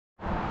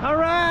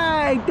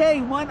Okay,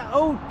 day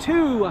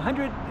 102,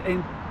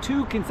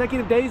 102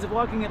 consecutive days of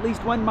walking at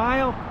least 1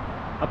 mile.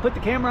 I'll put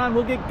the camera on,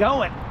 we'll get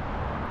going.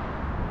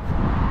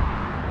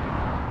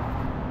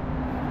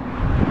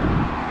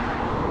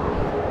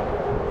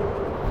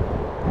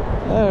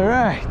 All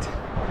right.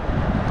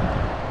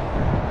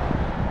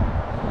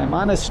 I'm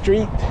on a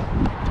street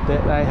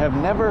that I have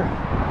never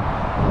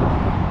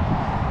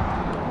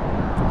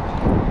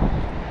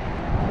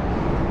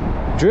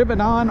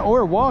driven on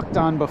or walked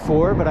on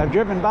before, but I've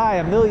driven by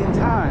a million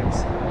times.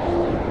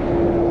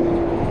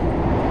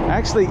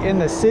 Actually, in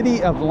the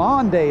city of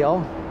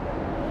Lawndale.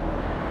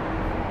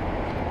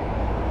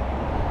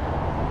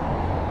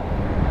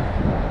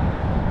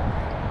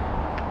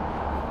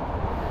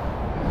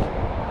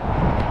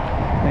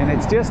 And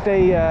it's just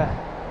a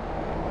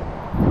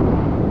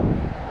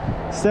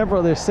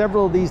there's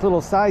several of these little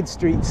side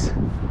streets.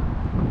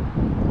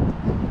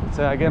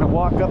 So I'm gonna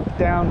walk up,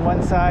 down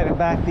one side and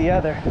back the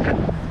other.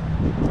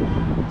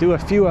 Do a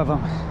few of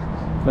them,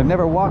 but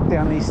never walked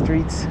down these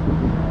streets.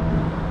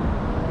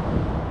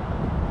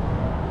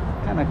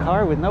 Kind of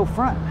car with no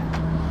front.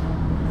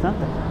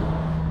 Something.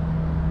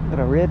 Got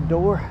a red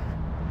door.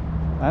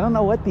 I don't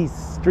know what these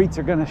streets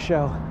are gonna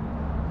show.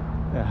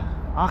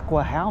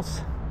 Aqua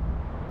House.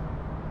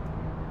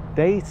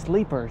 Day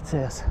Sleeper, it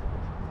says.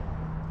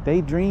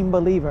 Daydream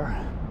Believer.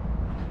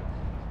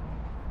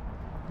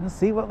 Let's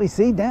see what we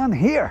see down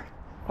here.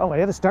 Oh, I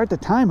had to start the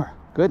timer.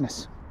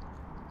 Goodness.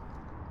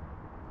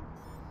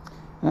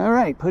 All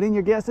right, put in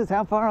your guesses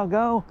how far I'll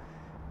go,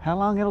 how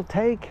long it'll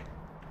take.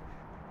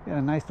 Got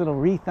a nice little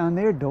wreath on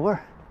their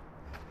door.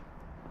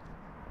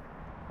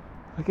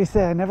 Like I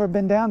said, I've never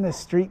been down this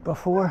street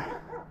before.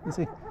 Let's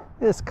see,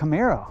 this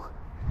Camaro.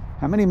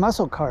 How many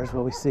muscle cars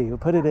will we see? We'll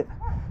put it at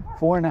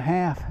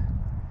 4.5.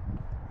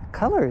 What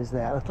color is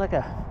that? Looks like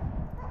a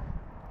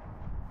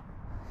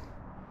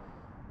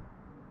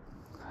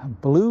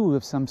blue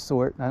of some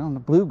sort. I don't know,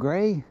 blue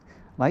gray,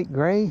 light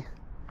gray.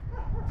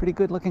 Pretty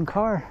good looking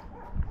car.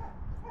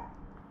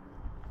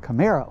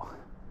 Camaro.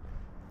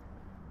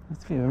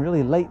 Must be a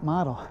really late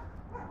model.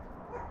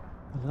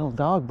 A little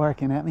dog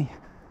barking at me.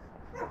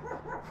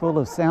 Full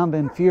of sound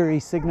and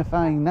fury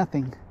signifying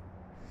nothing.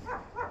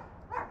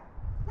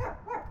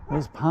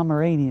 Those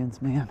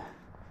Pomeranians, man.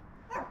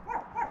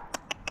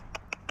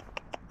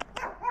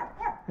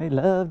 They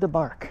love to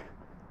bark.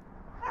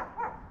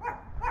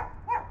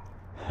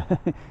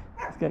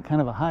 It's got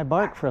kind of a high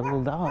bark for a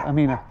little dog. I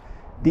mean, a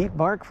deep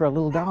bark for a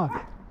little dog.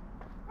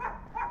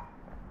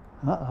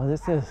 Uh-oh,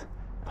 this says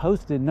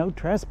posted no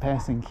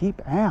trespassing,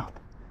 keep out.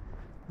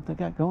 What they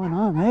got going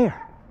on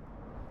there?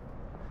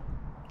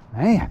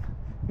 Man,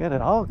 got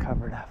it all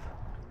covered up.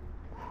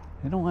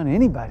 They don't want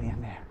anybody in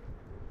there.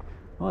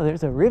 Oh,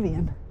 there's a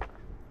Rivian.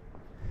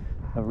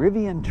 A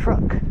Rivian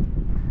truck.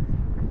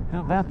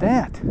 How about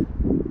that?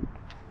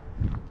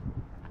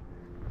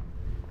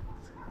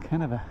 It's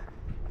kind of a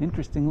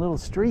interesting little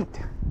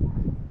street.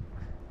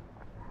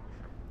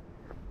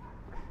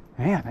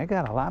 Man, they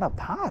got a lot of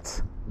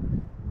pots.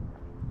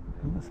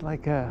 It looks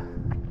like I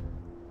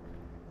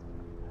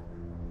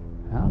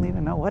don't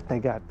even know what they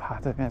got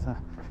pots. They got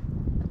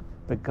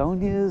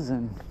begonias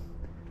and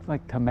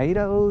like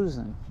tomatoes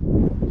and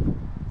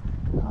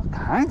all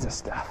kinds of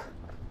stuff.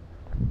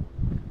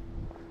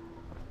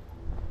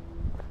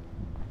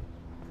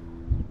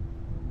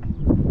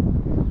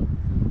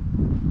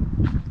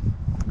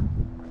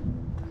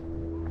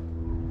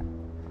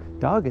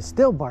 Dog is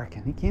still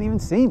barking. He can't even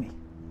see me.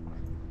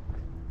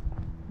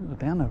 Go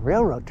down the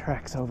railroad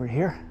tracks over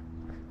here.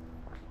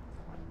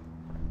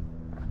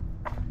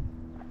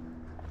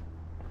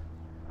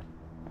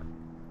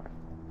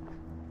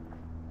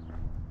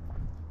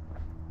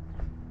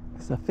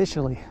 It's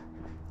officially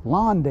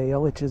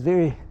Lawndale, which is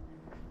very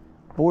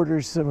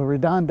borders of a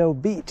Redondo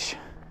Beach.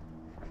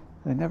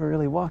 I never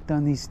really walked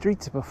on these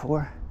streets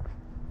before.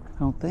 I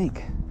don't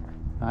think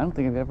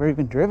I've ever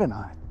even driven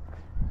on it.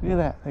 Look at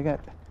that. They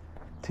got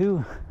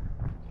 2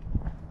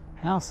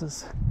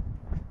 houses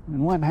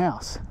in one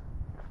house.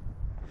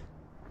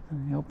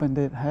 They opened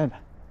it, I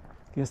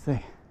guess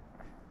they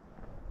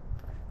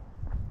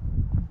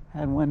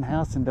had one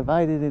house and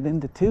divided it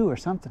into 2 or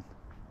something.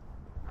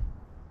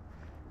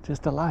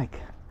 Just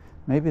alike.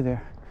 Maybe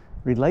they're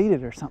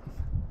related or something.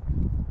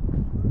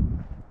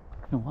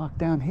 You can walk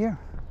down here.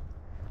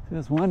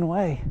 There's one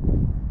way,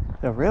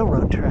 the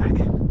railroad track.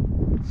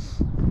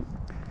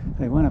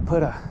 They want to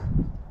put a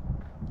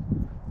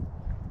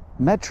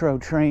metro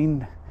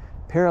train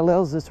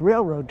parallels this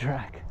railroad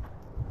track.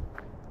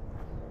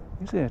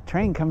 Usually a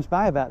train comes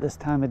by about this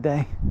time of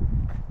day.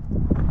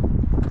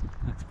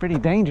 It's pretty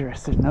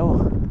dangerous. There's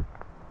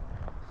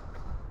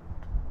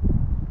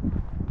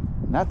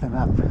nothing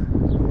up.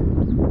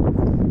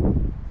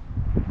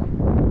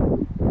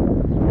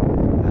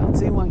 I don't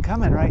see one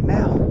coming right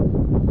now.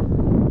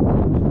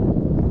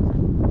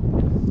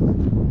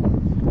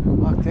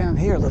 Walk down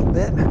here a little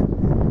bit.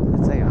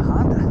 Let's say a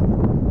Honda.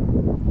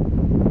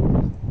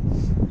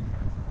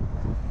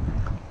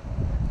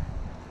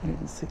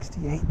 Here's a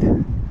 68.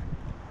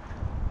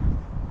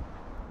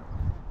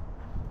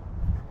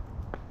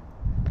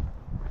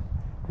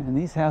 And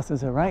these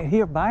houses are right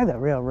here by the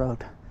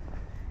railroad.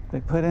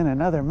 They put in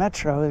another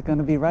metro, they're going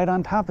to be right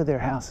on top of their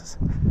houses.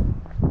 I'm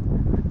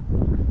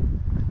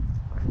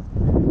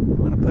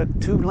going to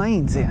put 2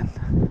 lanes in.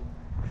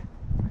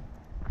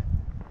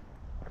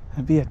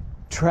 There'd be a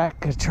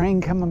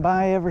train coming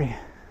by every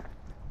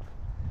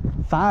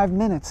 5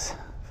 minutes,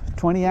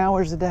 20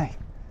 hours a day.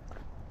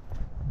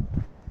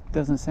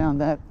 Doesn't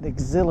sound that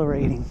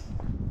exhilarating.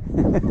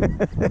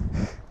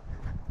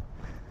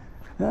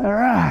 All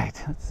right,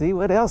 let's see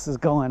what else is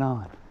going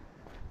on.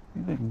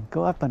 We can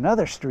go up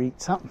another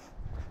street, some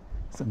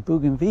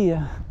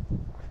bougainvillea.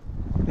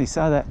 They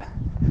saw that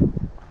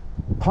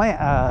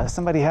plant,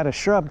 somebody had a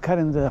shrub cut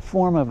into the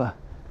form of a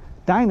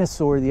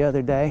dinosaur the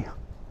other day.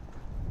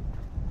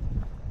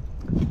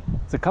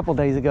 It's a couple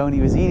days ago, and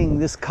he was eating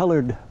this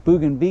colored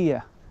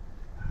bougainvillea.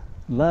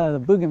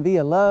 The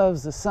bougainvillea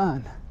loves the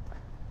sun.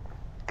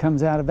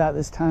 Comes out about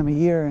this time of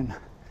year and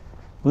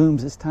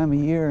blooms this time of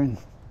year, and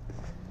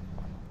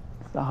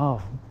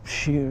oh,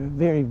 sheer,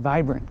 very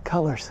vibrant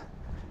colors.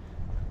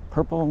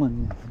 Purple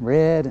and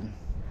red and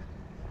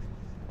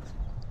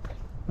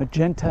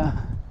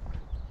magenta.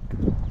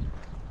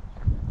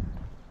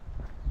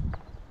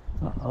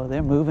 Uh-oh,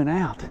 they're moving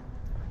out.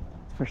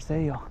 It's for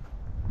sale.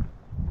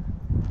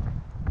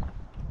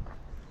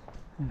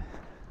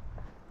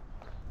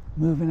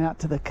 Moving out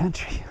to the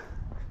country.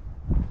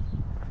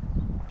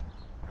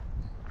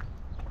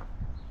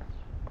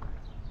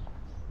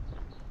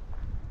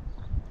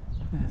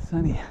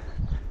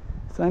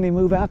 Sonny,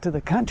 move out to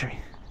the country.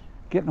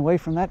 Getting away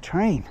from that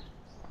train.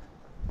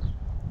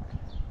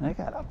 They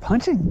got a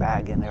punching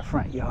bag in their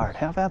front yard.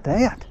 How about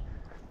that?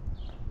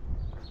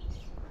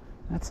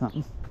 That's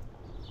something.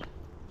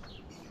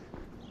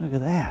 Look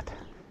at that.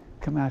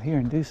 Come out here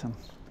and do some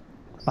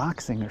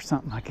boxing or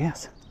something, I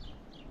guess.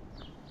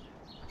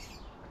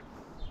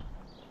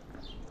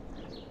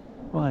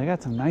 Well, I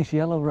got some nice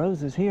yellow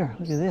roses here.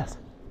 Look at this.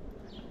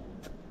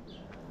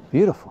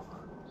 Beautiful.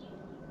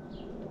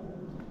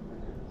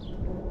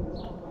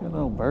 Got a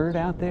little bird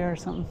out there or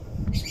something.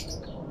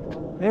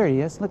 There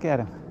he is. Look at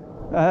him.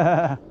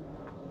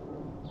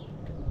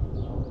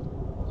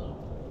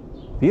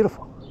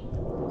 Beautiful.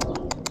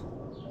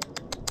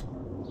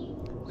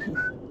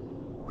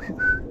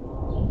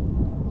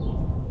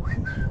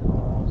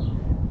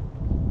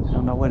 I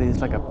don't know what it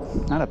is, like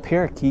not a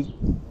parakeet.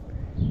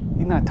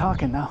 He's not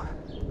talking though.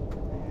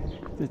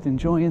 Just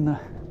enjoying the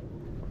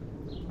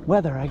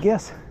weather, I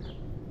guess.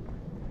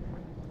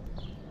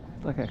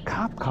 It's like a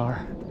cop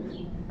car.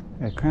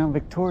 A Crown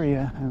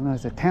Victoria, I don't know,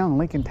 it's a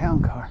Lincoln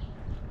Town car.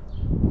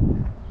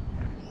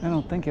 I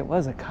don't think it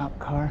was a cop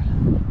car.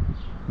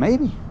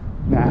 Maybe?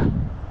 Nah.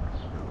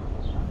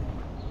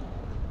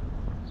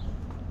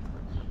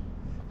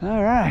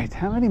 All right,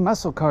 how many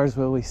muscle cars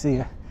will we see?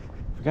 I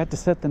forgot to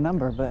set the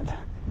number, but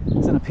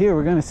it's up here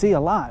we're gonna see a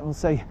lot. We'll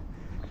say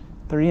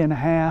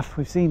 3.5,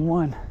 we've seen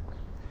 1. I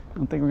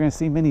don't think we're gonna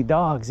see many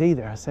dogs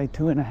either. I say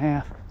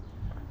 2.5.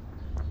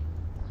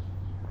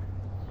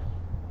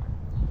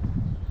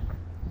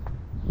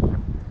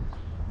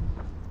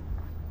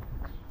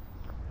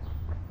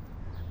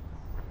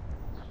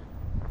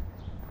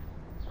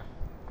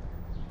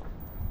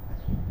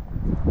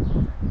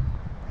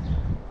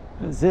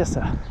 Is this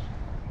a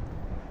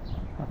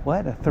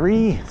what, a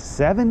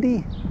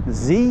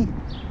 370Z?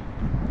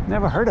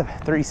 Never heard of a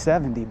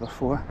 370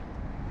 before. I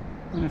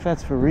wonder if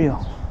that's for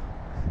real.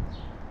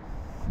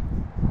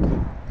 I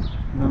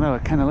don't know,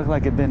 it kind of looked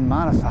like it'd been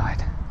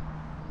modified.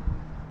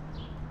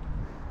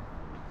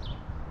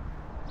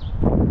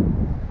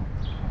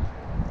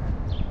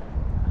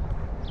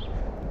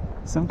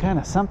 Some kind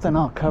of something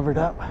all covered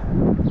up.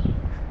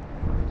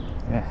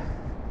 Yeah.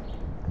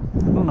 I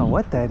don't know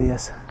what that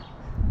is.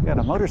 Got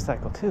a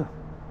motorcycle too.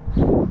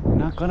 We're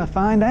not gonna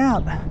find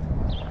out.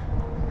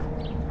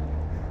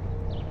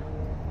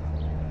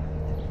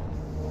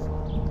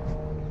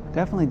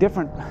 Definitely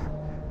different.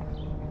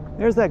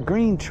 There's that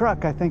green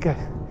truck, I think.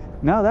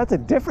 No, that's a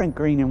different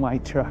green and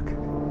white truck.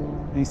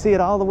 And you see it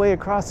all the way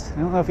across. I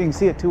don't know if you can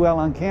see it too well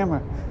on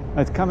camera.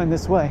 It's coming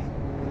this way.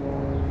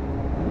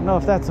 I don't know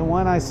if that's the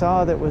one I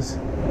saw that was...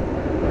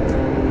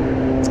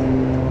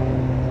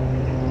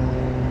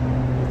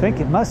 I think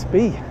it must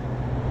be.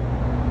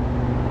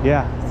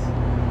 Yeah, it's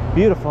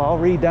beautiful, all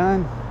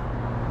redone.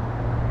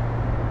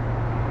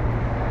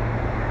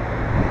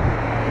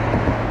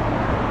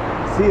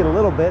 See it a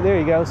little bit, there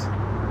he goes.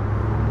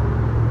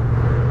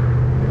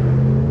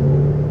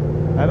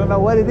 I don't know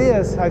what it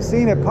is, I've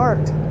seen it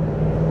parked.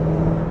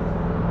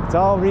 It's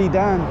all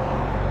redone.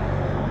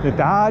 The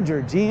Dodge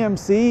or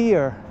GMC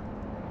or,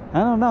 I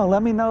don't know,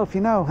 let me know if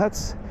you know.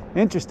 That's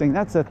interesting.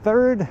 That's the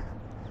third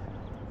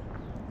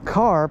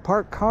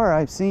parked car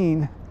I've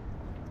seen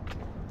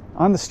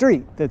on the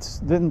street that's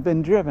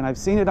been driven. I've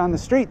seen it on the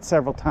street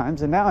several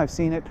times, and now I've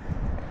seen it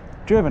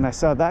driven. I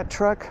saw that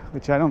truck,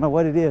 which I don't know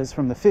what it is,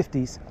 from the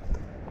 50s.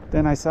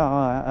 Then I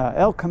saw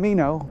El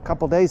Camino a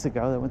couple days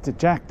ago that was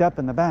jacked up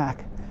in the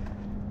back.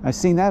 I've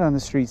seen that on the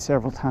street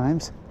several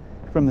times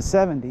from the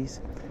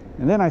 70s.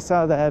 And then I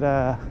saw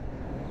that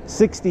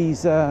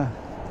 60s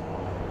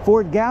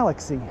Ford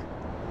Galaxy.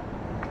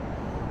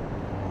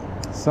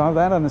 Saw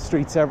that on the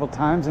street several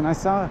times, and I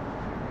saw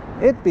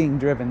it being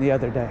driven the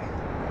other day.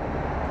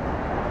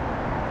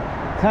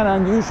 Kind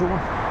of unusual.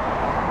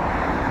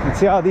 You can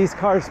see all these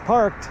cars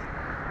parked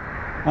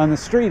on the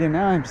street, and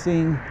now I'm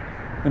seeing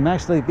them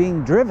actually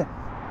being driven.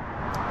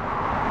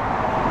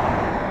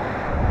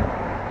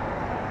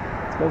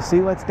 Let's go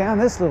see what's down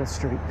this little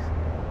street.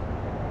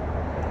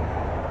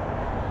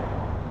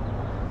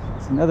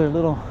 It's another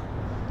little,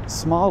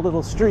 small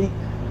little street.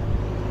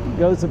 It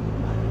goes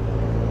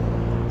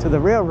to the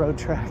railroad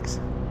tracks.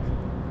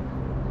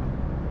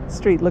 The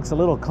street looks a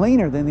little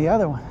cleaner than the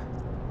other one.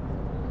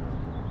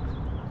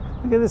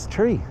 Look at this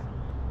tree.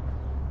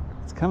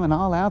 It's coming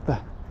all out the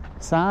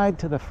side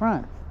to the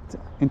front. It's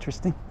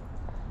interesting.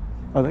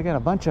 Oh, they got a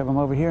bunch of them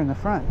over here in the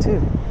front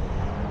too.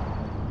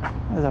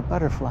 There's a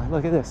butterfly.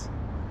 Look at this.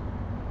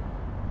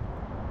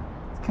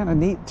 It's kind of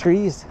neat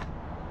trees.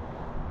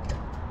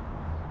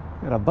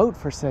 Got a boat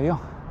for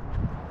sale.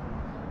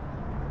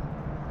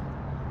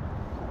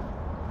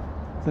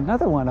 It's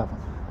another one of them.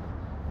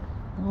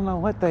 I don't know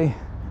what they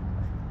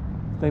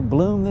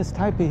bloom this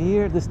time of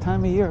year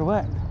or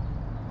what.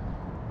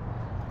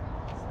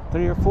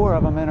 3 or 4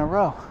 of them in a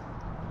row.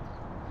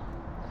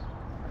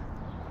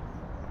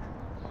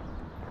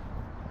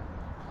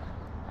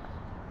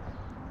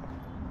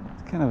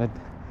 It's kind of a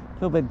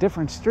little bit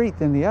different street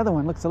than the other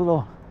one. Looks a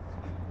little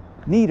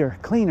neater,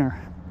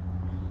 cleaner.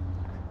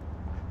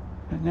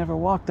 I never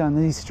walked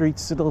on these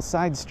streets, little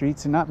side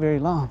streets, and not very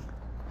long.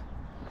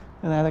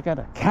 Look at that, I got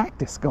a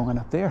cactus going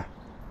up there.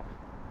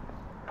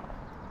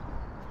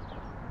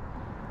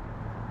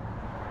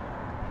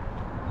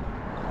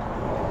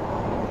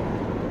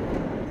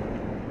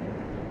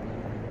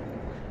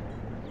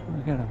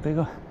 We got a big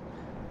old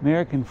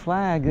American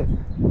flag that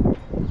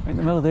right in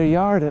the middle of their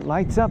yard. It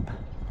lights up.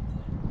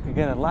 You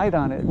got a light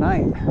on it at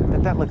night. I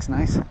bet that looks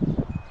nice.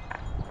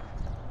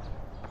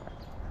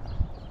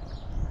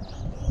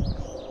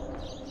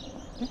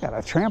 They got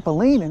a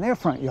trampoline in their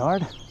front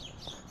yard.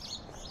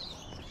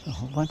 A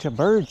whole bunch of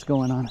birds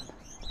going on it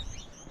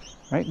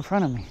right in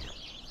front of me.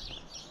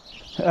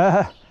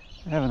 They're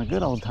having a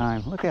good old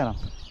time. Look at them.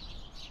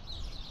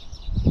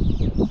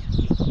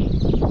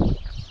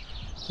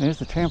 There's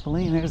the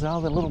trampoline. There's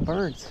all the little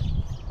birds.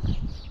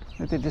 I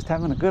think they're just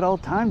having a good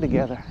old time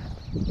together.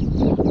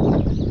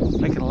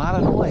 Making a lot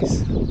of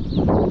noise.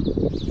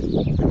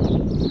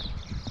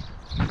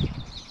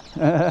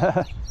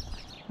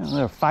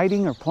 They're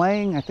fighting or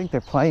playing. I think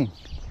they're playing.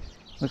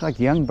 Look like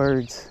young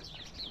birds.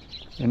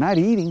 They're not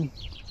eating.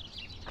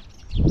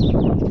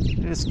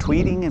 They're just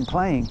tweeting and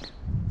playing.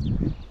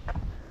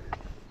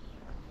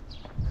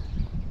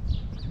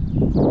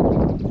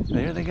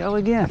 There they go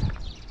again.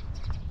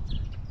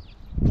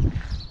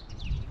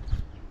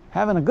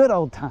 Having a good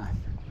old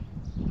time.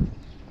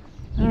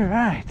 All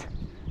right.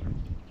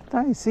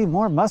 Thought you'd see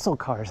more muscle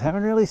cars.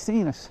 Haven't really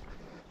seen us.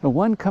 The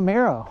one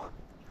Camaro.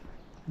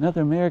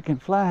 Another American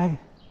flag.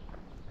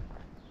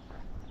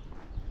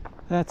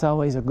 That's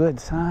always a good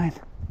sign.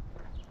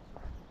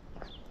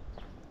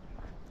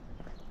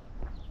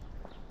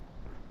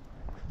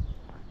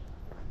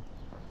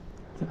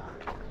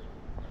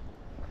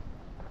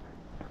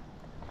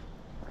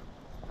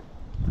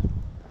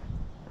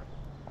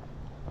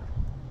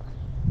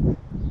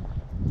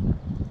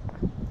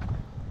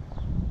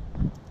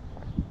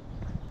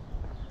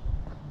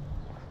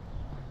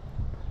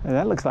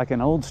 That looks like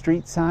an old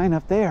street sign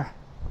up there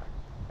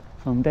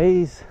from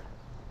days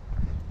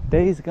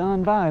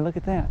gone by. Look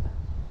at that.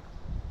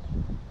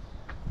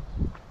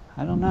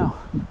 I don't know.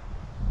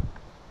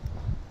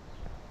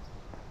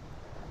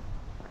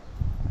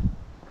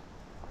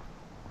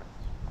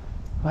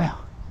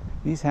 Well,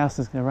 these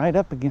houses go right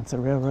up against the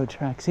railroad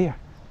tracks here.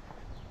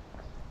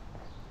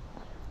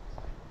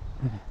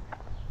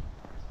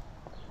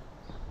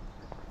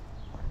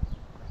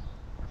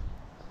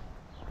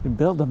 To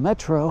build a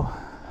metro,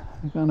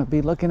 you're going to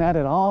be looking at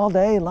it all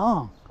day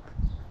long.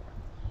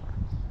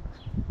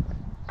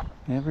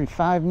 Every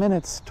 5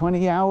 minutes,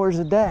 20 hours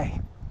a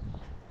day.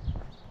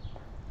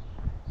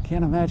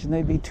 Can't imagine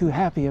they'd be too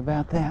happy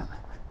about that.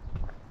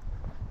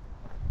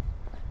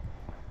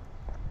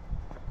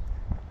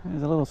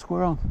 There's a little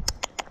squirrel.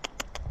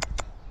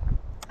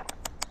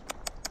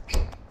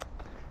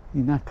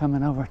 You're not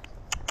coming over.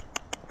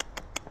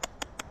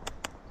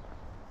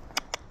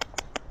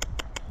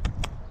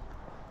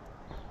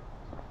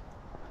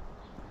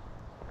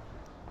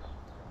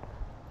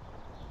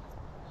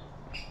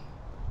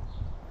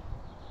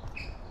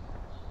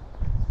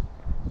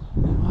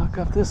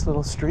 Up this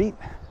little street,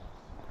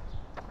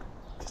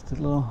 just a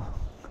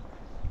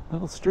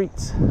little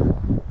streets.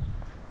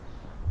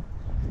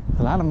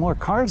 A lot of more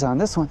cars on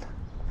this one.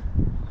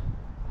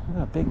 Look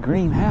at a big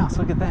green house.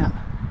 Look at that.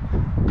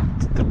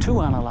 The 2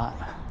 on a lot.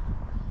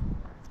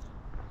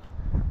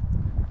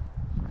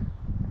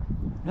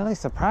 Really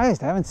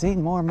surprised I haven't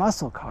seen more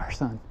muscle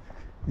cars on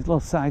these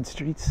little side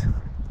streets.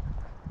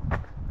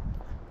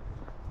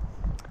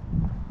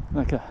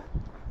 Like a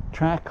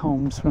track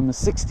homes from the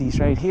 60s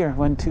right here.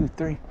 1, 2,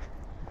 3.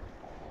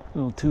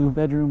 Little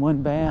 2-bedroom,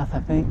 1 bath, I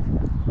think.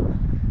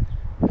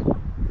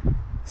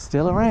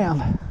 Still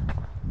around.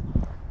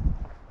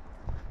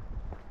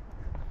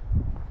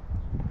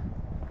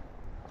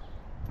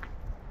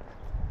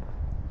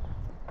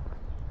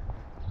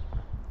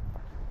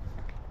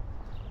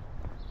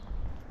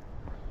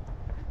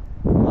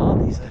 All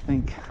these, I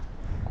think,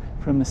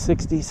 from the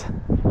 60s.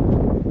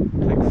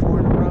 Like 4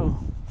 in a row.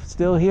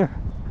 Still here.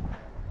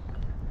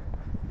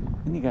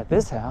 Then you got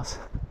this house.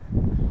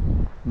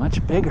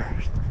 Much bigger.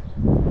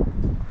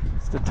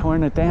 Just have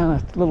torn it down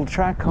a little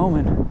track home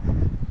and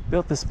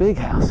built this big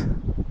house.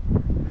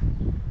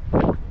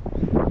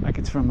 Like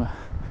it's from the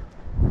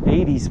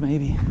 80s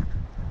maybe.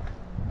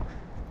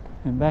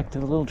 And back to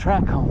the little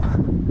track home.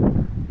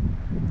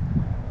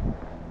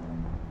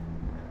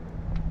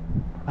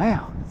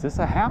 Wow, is this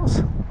a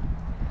house?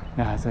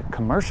 Now, is it a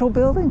commercial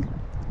building?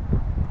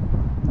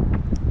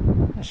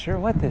 Not sure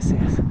what this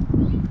is.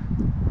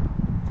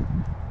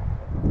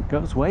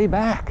 Goes way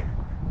back.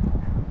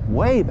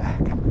 Way back.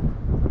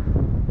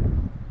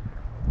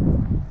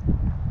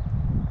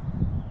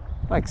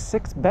 Like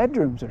 6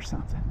 bedrooms or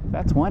something.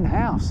 That's one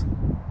house.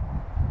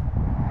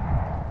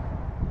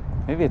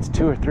 Maybe it's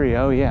 2 or 3.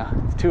 Oh yeah,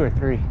 it's 2 or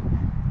 3.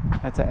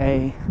 That's an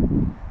A.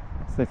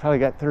 So they probably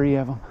got 3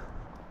 of them.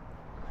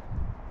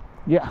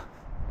 Yeah.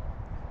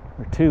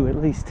 Or 2 at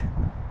least.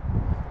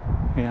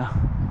 Yeah,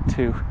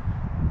 2.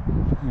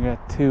 We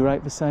got 2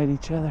 right beside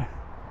each other.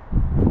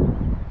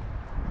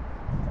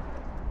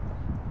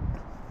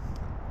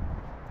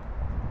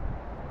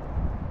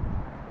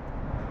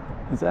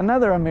 There's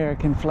another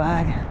American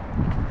flag.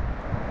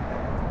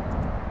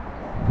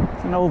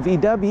 It's an old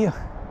VW.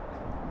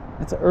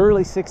 It's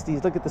early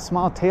 60s. Look at the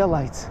small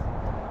taillights.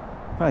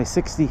 Probably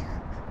 60,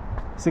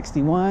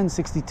 61,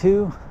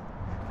 62.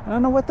 I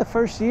don't know what the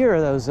first year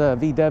of those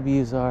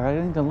VWs are.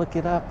 I need to look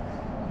it up.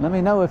 Let me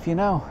know if you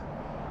know.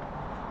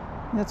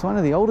 That's one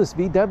of the oldest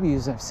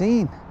VWs I've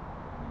seen.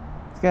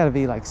 It's got to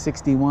be like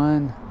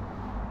 61,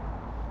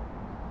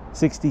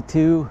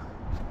 62.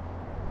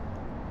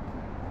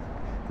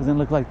 Doesn't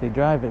look like they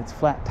drive it. It's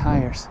flat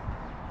tires.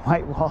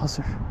 White walls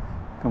are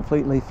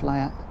completely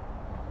flat.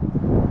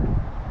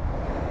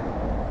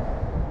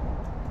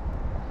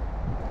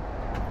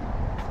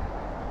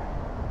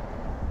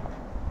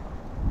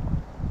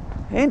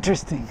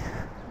 Interesting.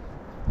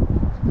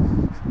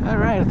 All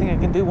right, I think I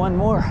can do one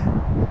more.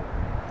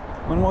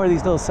 One more of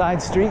these little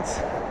side streets.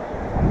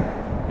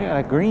 We got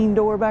a green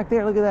door back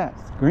there. Look at that.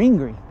 It's green,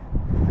 green.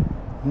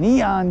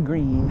 Neon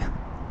green.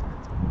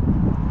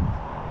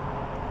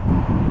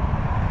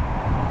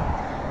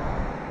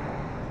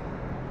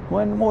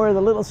 One more of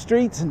the little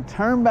streets and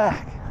turn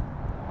back.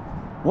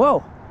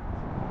 Whoa,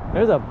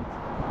 there's a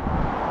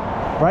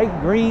bright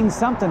green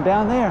something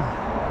down there.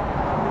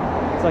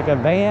 It's like a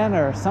van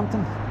or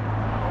something.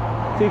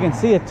 If you can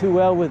see it too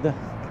well with the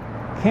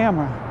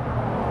camera.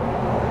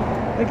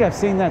 I think I've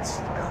seen that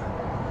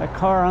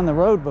car on the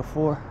road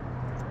before.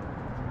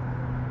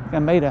 I think I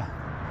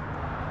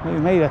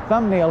made a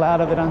thumbnail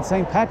out of it on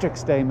St.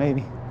 Patrick's Day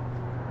maybe.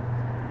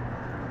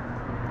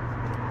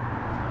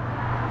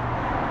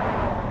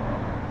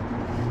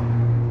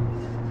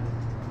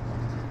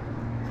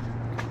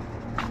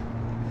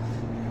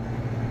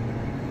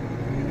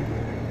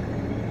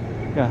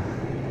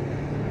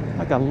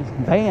 Like a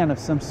van of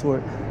some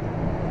sort.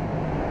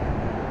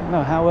 I don't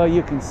know how well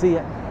you can see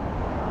it.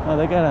 Oh,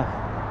 they got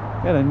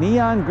a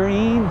neon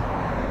green,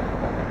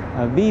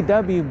 a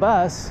VW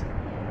bus,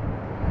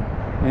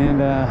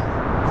 and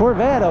a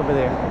Corvette over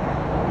there.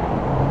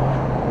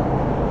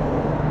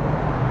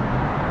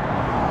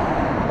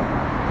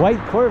 White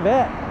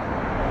Corvette.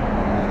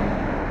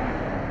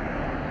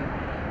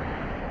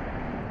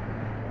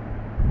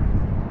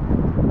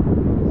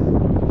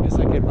 Guess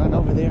I could run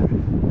over there.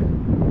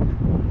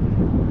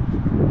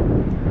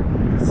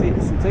 See,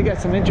 since they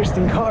got some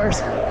interesting cars.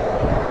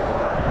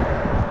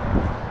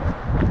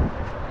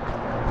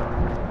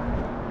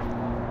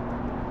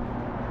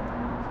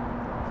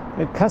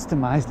 They've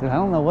customized it. I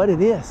don't know what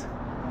it is.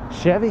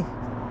 Chevy?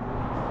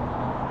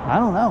 I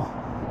don't know.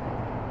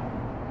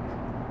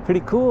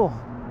 Pretty cool.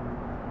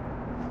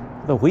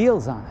 The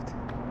wheels on it.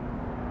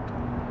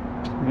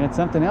 We got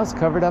something else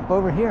covered up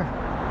over here.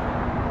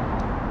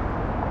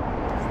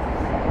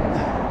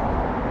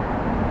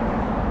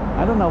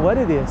 I don't know what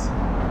it is.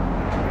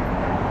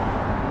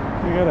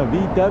 We got a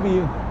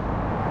VW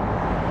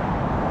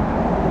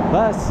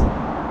bus.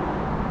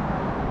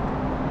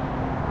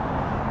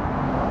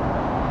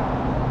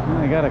 And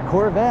I got a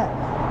Corvette.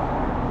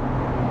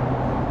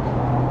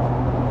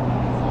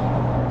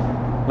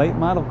 Late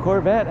model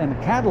Corvette and a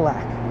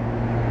Cadillac.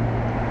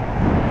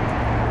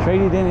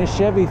 Traded in his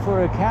Chevy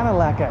for a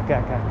Cadillac.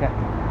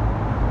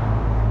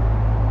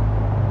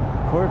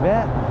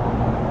 Corvette.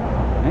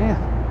 Man.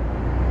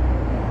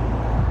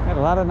 Got a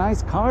lot of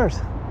nice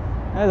cars.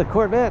 The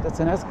Corvette, that's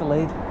an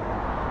Escalade.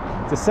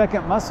 It's a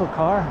second muscle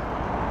car.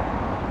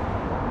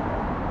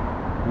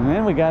 And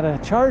then we got a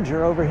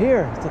Charger over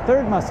here. It's a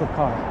third muscle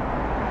car.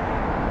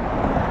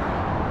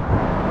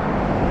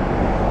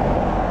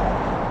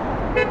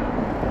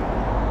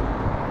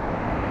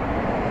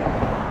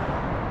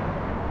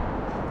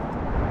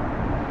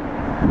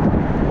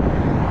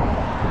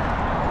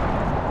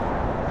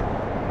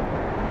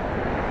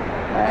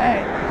 All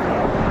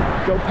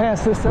right, go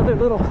past this other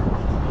little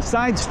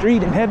side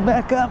street and head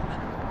back up.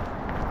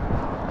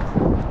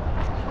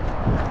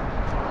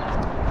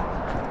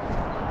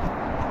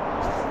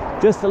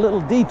 Just a little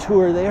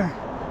detour there.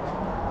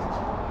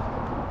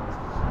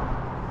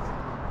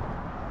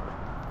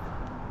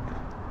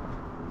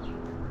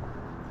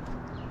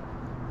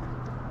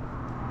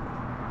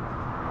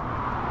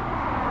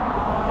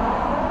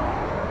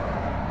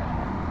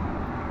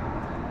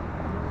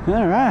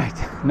 All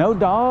right, no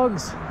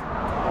dogs,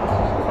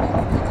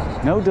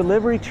 no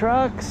delivery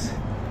trucks.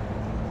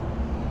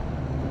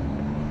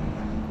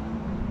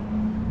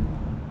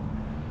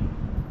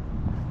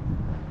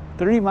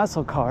 Three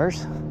muscle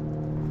cars.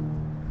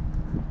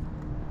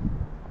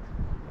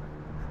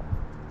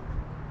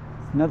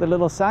 Another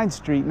little side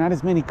street, not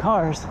as many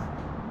cars.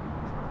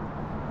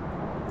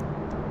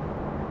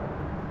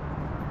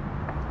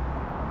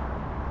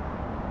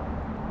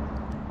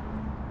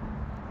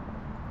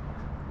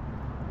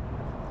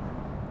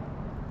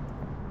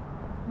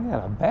 We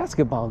got a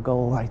basketball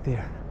goal right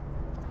there.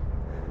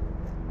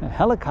 A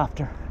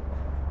helicopter.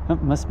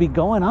 Something must be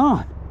going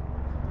on.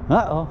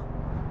 Uh-oh.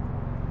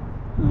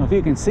 I don't know if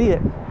you can see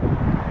it.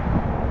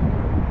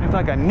 It's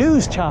like a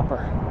news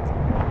chopper.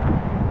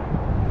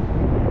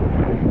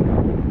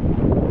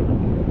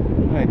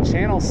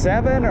 Channel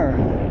 7 or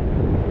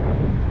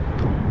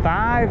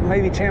 5,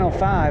 maybe channel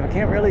 5, I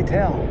can't really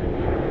tell.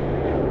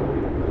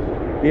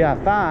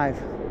 Yeah, 5.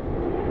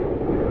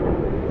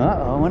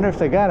 Uh-oh, I wonder if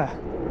they got a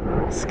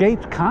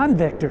escaped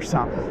convict or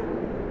something.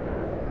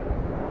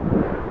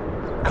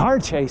 Car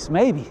chase,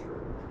 maybe.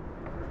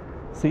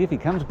 See if he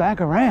comes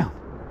back around.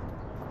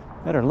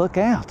 Better look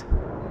out.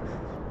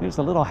 There's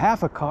a little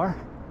half a car.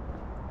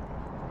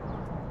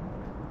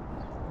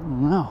 I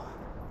don't know.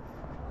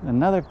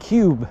 Another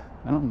cube.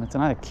 It's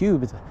not a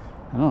cube,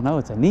 I don't know,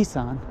 it's a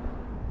Nissan.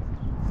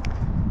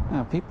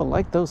 Now, people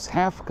like those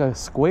half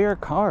square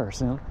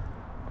cars. You know?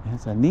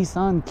 It's a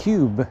Nissan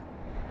Cube.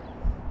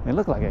 They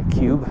look like a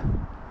cube.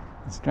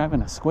 It's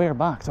driving a square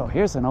box. Oh,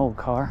 here's an old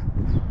car.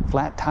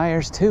 Flat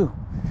tires too.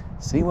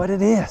 See what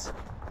it is.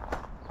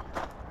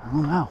 I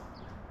don't know.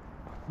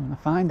 I'm gonna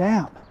find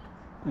out.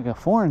 Like a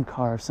foreign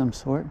car of some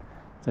sort.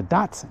 It's a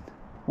Datsun.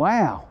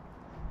 Wow.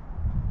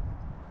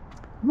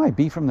 It might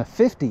be from the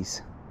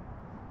 50s.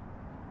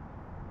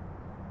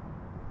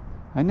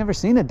 I've never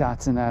seen a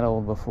Datsun that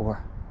old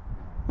before.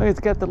 Look, it's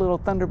got the little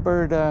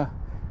Thunderbird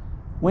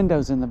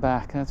windows in the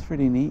back. That's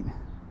pretty neat.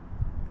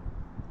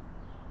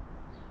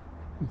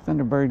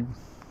 Thunderbird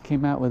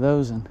came out with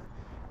those in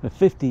the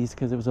 50s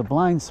because it was a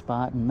blind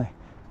spot, and they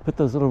put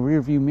those little rear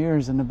view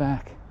mirrors in the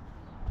back.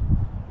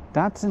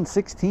 Datsun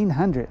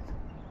 1600.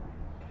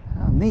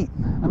 How neat.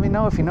 Let me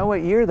know if you know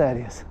what year that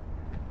is.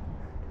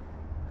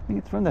 I think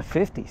it's from the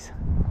 50s.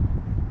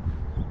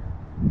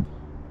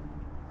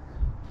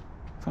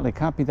 Probably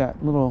copied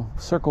that little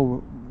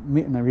circle,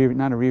 not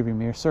a rear view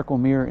mirror, circle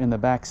mirror in the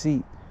back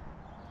seat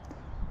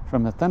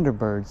from the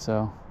Thunderbird.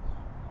 So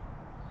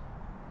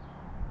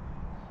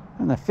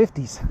in the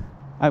 50s,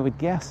 I would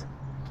guess.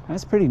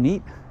 That's pretty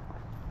neat.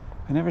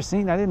 I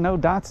didn't know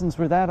Datsuns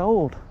were that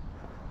old.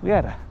 We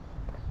had a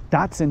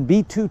Datsun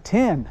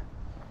B210.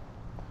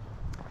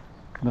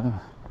 The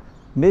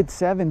mid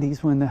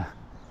 70s, when the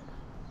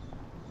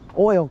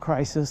oil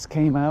crisis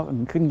came out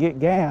and couldn't get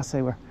gas,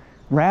 they were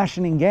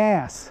rationing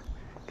gas.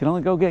 Could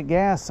only go get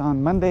gas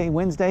on Monday,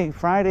 Wednesday,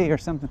 Friday, or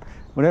something.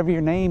 Whatever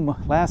your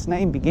last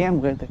name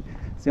began with.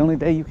 It's the only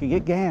day you could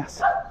get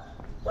gas.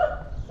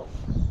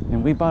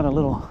 And we bought a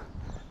little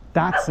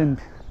Datsun.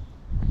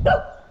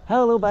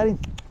 Hello, little buddy.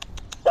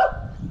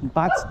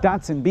 Bought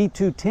Datsun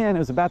B210. It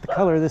was about the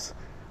color of this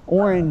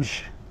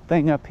orange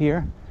thing up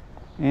here.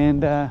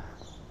 And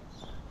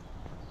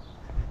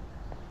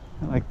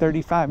like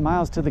 35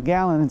 miles to the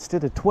gallon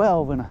instead of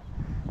 12 in a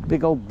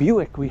big old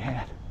Buick we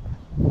had.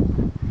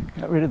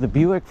 Got rid of the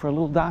Buick for a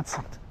little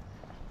Datsun.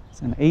 It's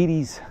an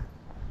 80s,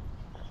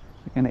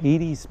 like an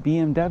 80s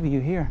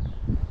BMW here,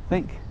 I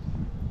think.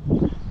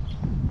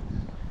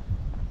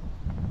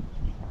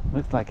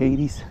 Looks like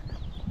 80s.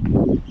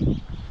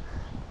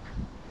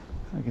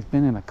 Like it's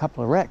been in a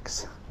couple of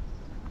wrecks.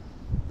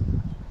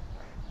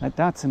 That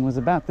Datsun was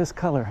about this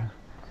color,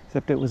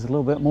 except it was a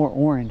little bit more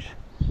orange.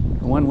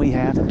 The one we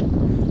had,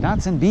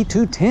 Datsun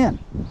B210.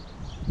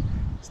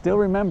 Still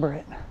remember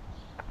it.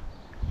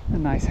 A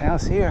nice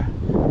house here,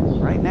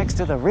 right next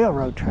to the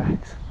railroad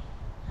tracks.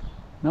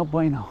 No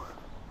bueno.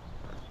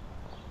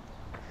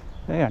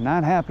 They are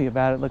not happy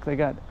about it. Look, they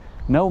got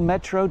no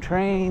metro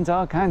trains,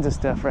 all kinds of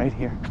stuff right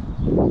here.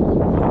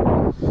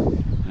 All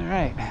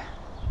right,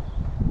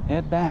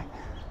 head back.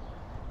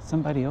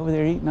 Somebody over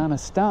there eating on a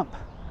stump.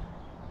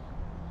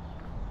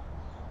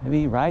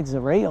 Maybe he rides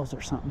the rails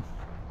or something.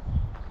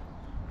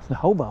 It's a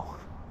hobo.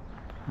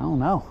 I don't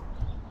know.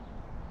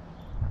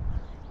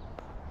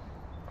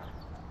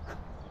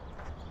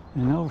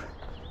 And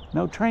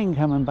no train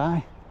coming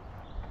by.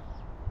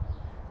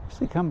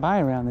 Usually come by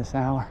around this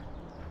hour.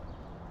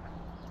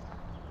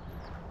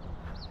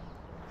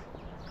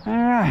 All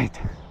right.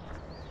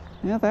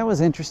 Yeah, that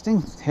was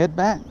interesting. Head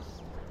back.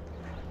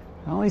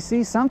 I only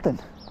see something.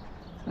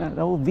 That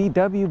old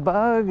VW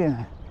Bug and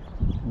a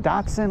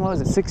Datsun, what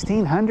was it,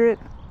 1600?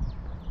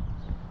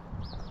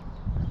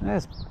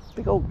 There's a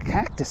big old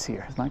cactus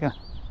here. It's like a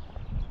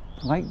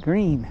light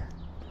green.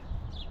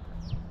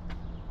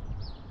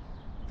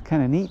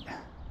 Kind of neat.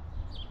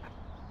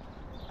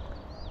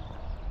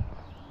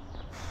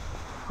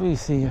 We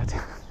see it.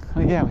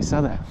 Oh yeah, we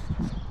saw that.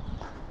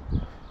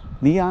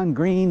 Neon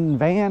green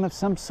van of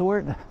some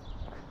sort.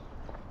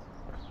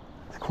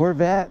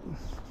 Corvette.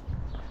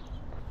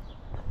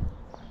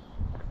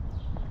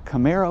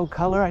 Camaro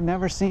color I'd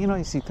never seen.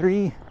 You see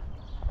three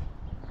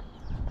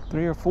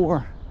or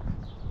four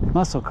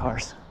muscle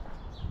cars.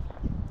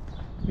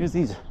 Here's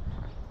these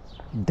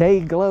day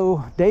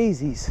glow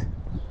daisies.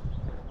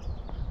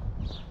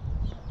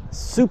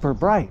 Super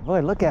bright.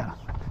 Boy, look at them.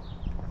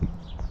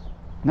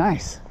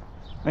 Nice.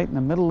 Right in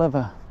the middle of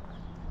a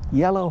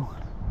yellow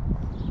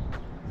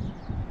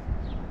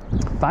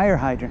fire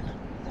hydrant.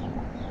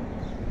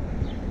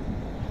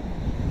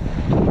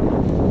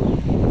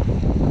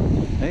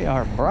 They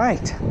are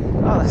bright.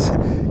 Oh, that's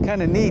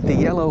kind of neat. The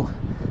yellow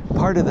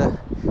part of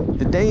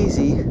the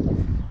daisy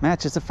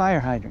matches the fire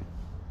hydrant.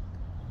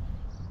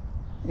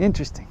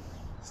 Interesting.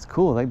 It's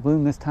cool. They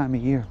bloom this time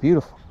of year.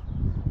 Beautiful.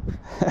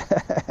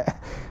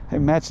 They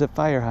match the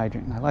fire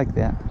hydrant. I like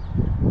that.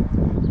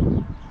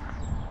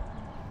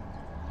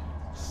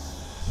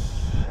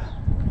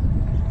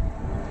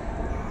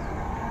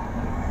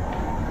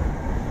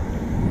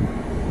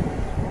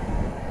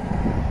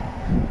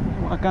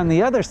 Walk on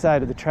the other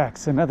side of the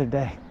tracks another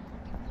day.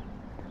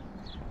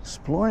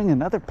 Exploring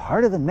another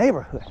part of the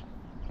neighborhood.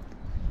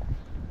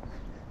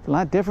 It's a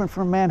lot different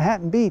from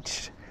Manhattan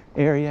Beach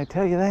area, I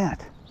tell you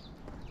that.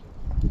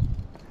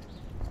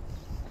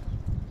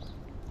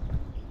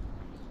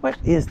 What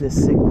is this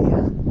Signia? I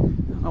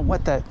don't know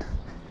what that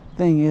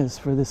thing is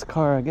for this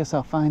car. I guess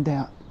I'll find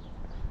out.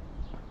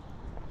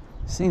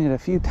 Seen it a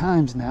few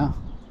times now.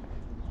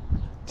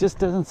 Just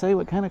doesn't say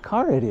what kind of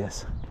car it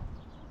is.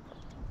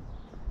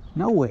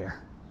 Nowhere.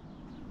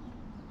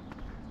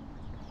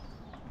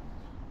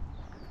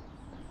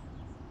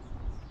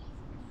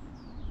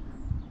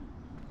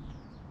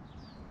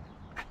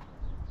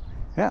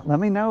 Yeah, let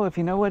me know if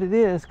you know what it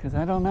is, because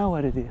I don't know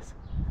what it is.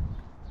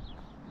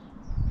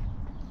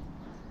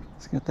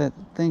 It's got that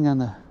thing on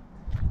the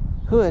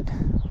hood.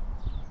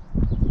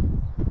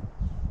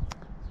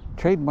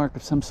 Trademark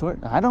of some sort.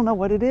 I don't know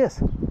what it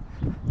is.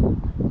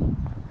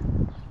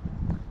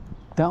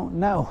 Don't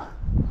know.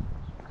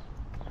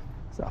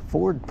 It's a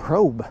Ford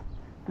Probe.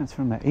 That's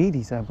from the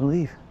 80s, I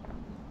believe.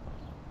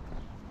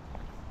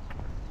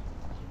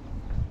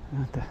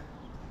 Not the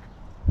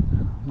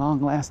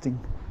long-lasting.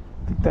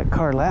 I think that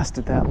car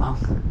lasted that long.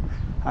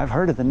 I've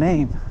heard of the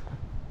name.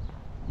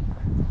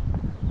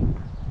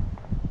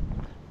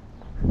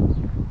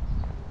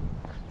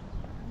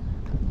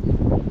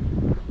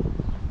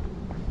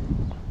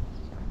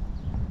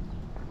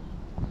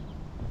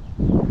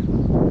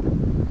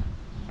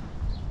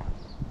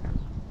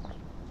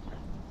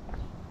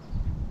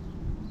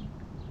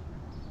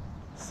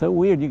 So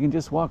weird, you can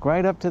just walk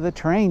right up to the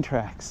train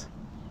tracks.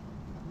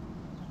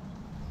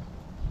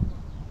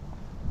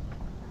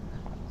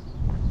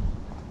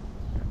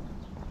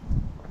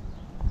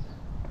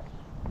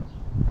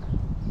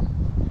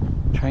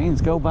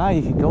 Trains go by,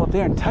 you can go up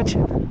there and touch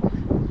it,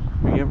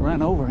 or get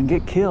run over and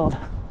get killed.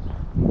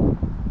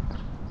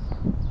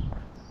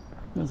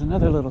 There's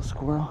another little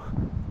squirrel.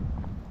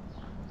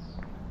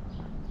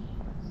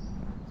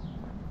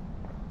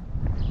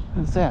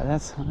 What's that? I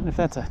wonder if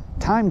that's a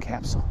time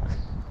capsule.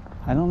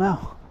 I don't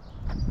know.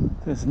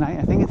 I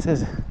think it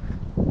says, I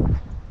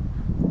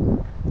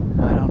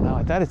don't know.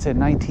 I thought it said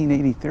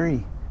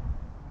 1983,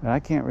 but I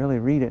can't really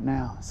read it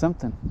now.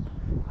 Something,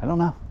 I don't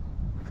know.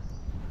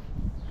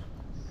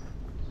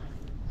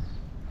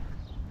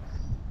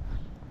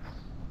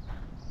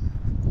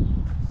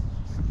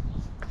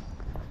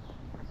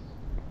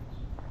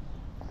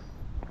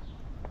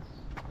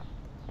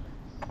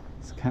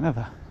 It's kind of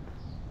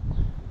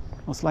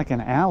almost like an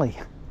alley.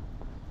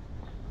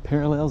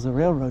 Parallels a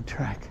railroad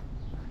track.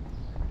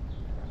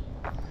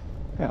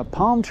 Got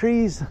palm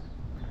trees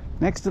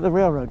next to the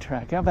railroad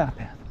track. How about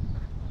that?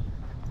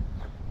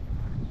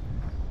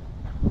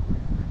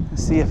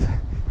 Let's see if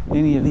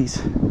any of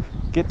these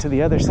get to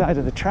the other side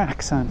of the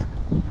tracks on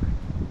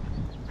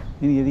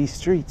any of these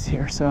streets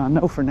here, so I'll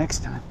know for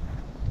next time.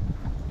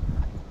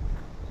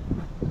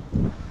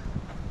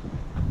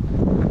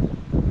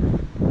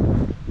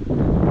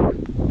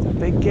 It's a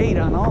big gate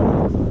on all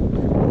of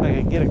them. I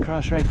can get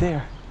across right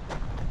there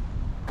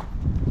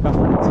if I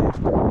wanted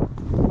to.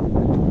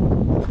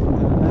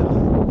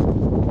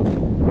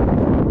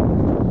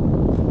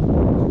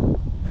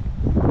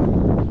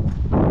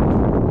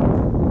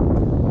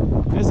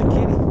 There's a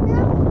kitty.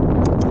 Meow.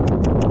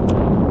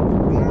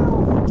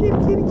 Meow. Kitty,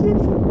 kitty,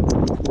 kitty.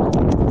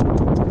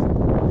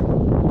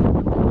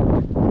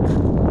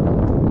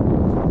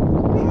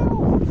 Meow.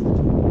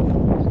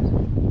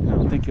 I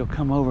don't think he'll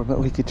come over, but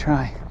we could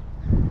try.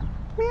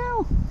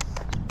 Meow.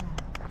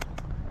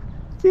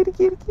 Kitty,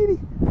 kitty, kitty.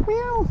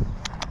 Meow.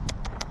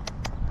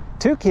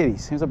 Two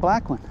kitties. Here's a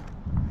black one.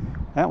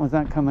 That one's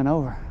not coming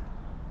over.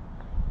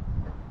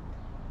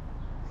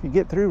 If you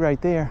get through right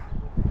there,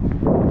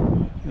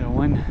 you know,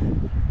 one.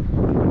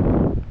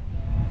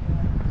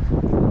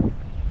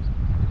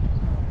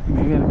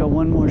 We gotta go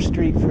one more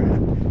street for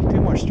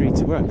 2 more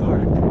streets where I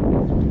parked.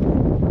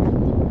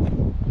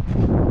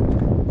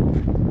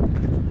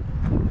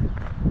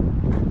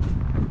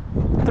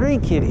 Three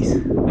kitties.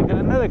 I got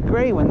another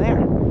gray one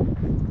there.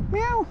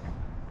 Meow.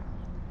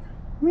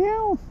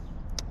 Meow.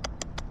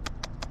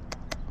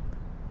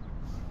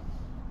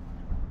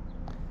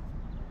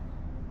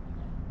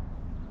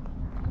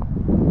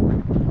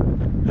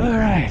 All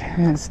right,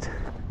 next.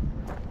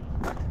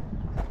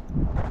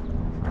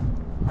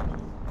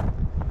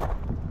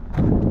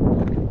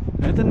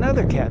 There's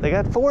another cat. They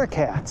got 4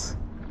 cats.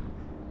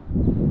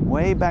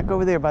 Way back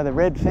over there by the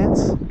red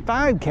fence,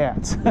 5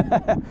 cats.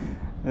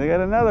 They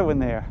got another one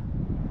there.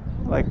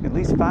 Like at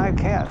least 5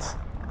 cats.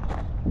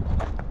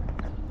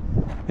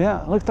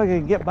 Yeah, it looks like I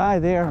could get by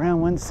there around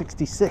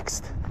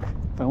 166th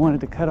if I wanted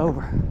to cut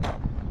over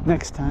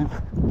next time.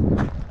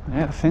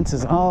 Yeah,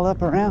 fences all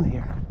up around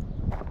here.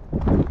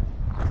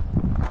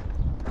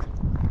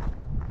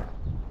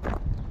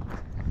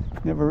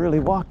 Never really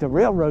walked the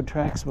railroad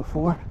tracks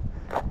before.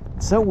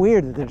 It's so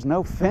weird that there's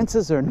no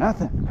fences or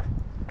nothing.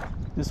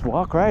 Just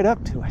walk right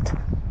up to it.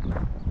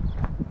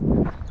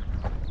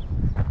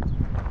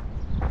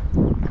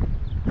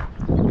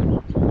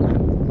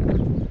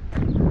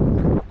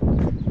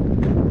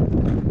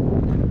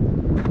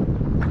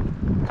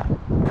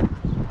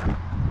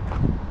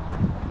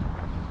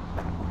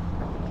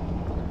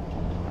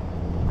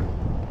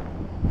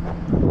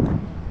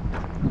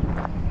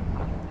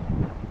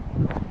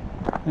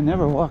 I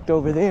never walked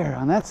over there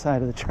on that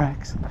side of the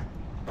tracks.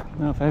 I don't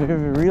know if I've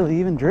ever really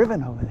even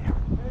driven over there.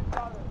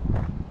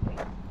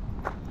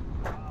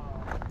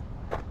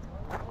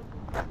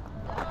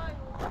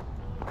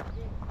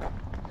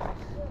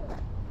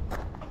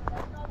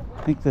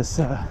 I think this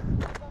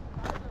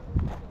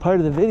part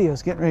of the video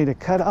is getting ready to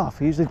cut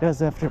off. It usually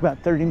does after about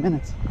 30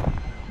 minutes.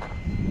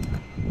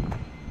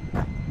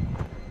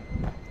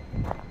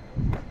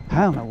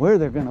 I don't know where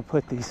they're going to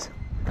put these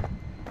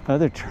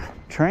other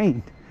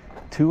train.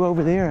 2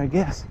 over there, I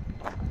guess.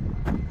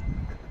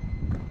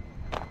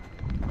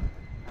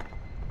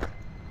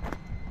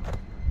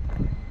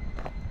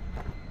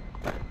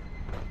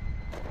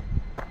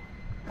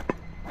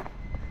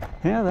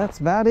 Yeah, that's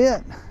about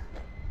it.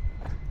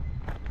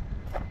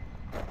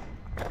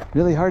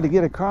 Really hard to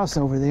get across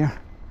over there.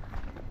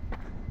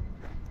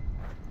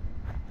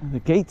 The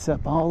gate's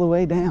up all the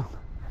way down.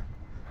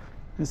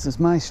 This is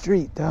my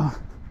street, though.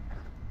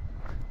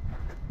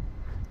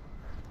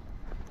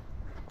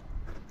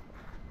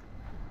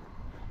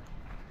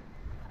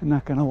 I'm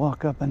not gonna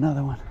walk up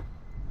another one.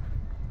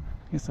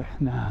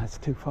 Nah, it's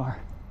too far.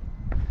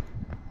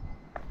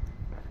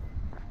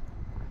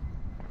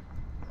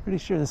 Pretty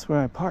sure that's where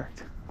I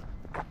parked.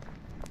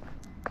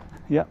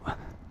 Yep.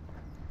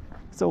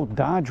 This old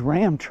Dodge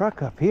Ram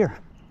truck up here.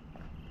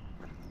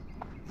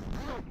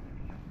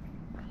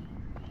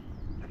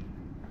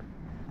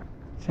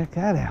 Check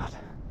that out.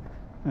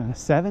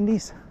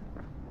 70s.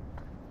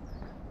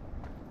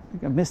 I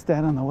think I missed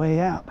that on the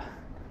way out.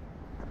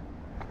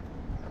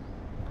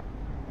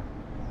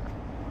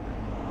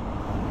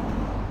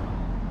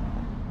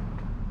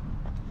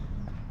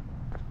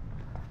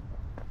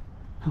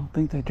 I don't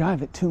think they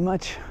drive it too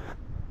much.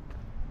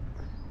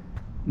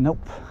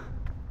 Nope.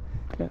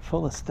 Got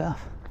full of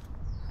stuff.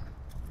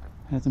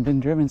 Hasn't been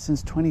driven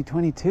since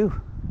 2022.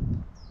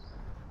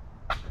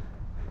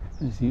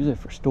 Just use it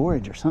for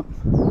storage or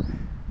something.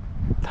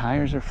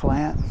 Tires are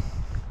flat.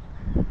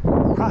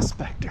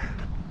 Prospector.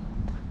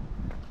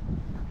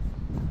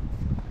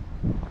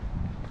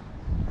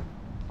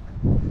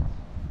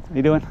 How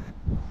you doing?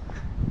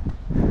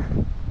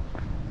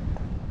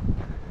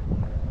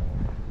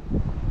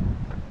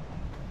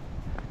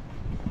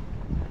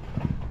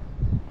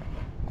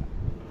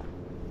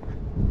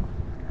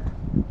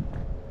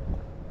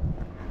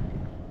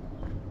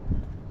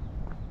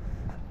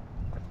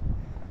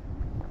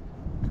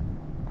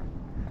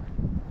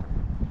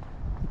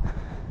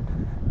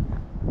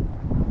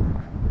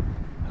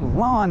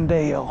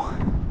 Lawndale.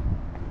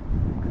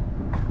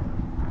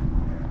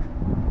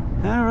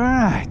 All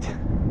right.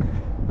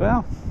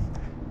 Well,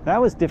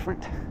 that was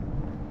different.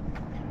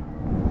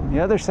 The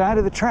other side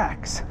of the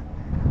tracks.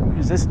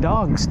 There's this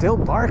dog still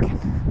barking.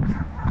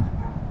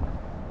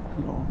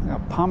 A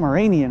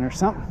Pomeranian or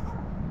something.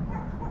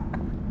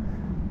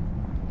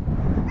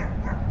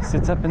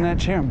 Sits up in that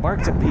chair and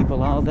barks at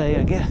people all day,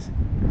 I guess.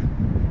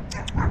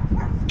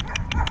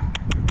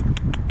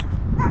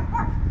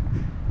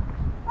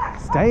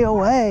 Stay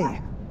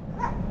away.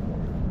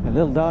 The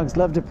little dogs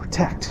love to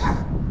protect.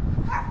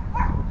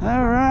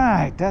 All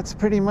right, that's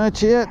pretty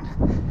much it.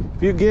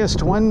 If you guessed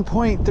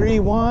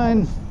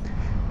 1.31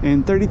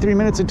 in 33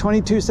 minutes and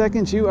 22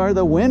 seconds, you are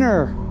the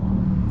winner.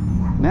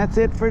 And that's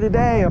it for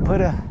today. I'll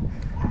put a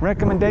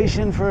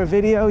recommendation for a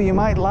video you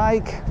might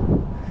like.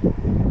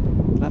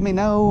 Let let me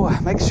know.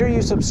 Make sure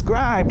you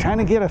subscribe. Trying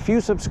to get a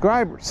few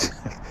subscribers.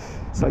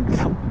 It's like,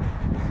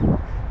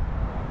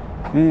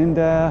 and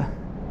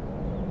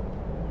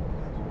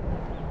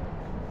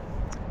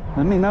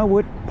let me know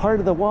what part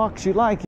of the walks you like.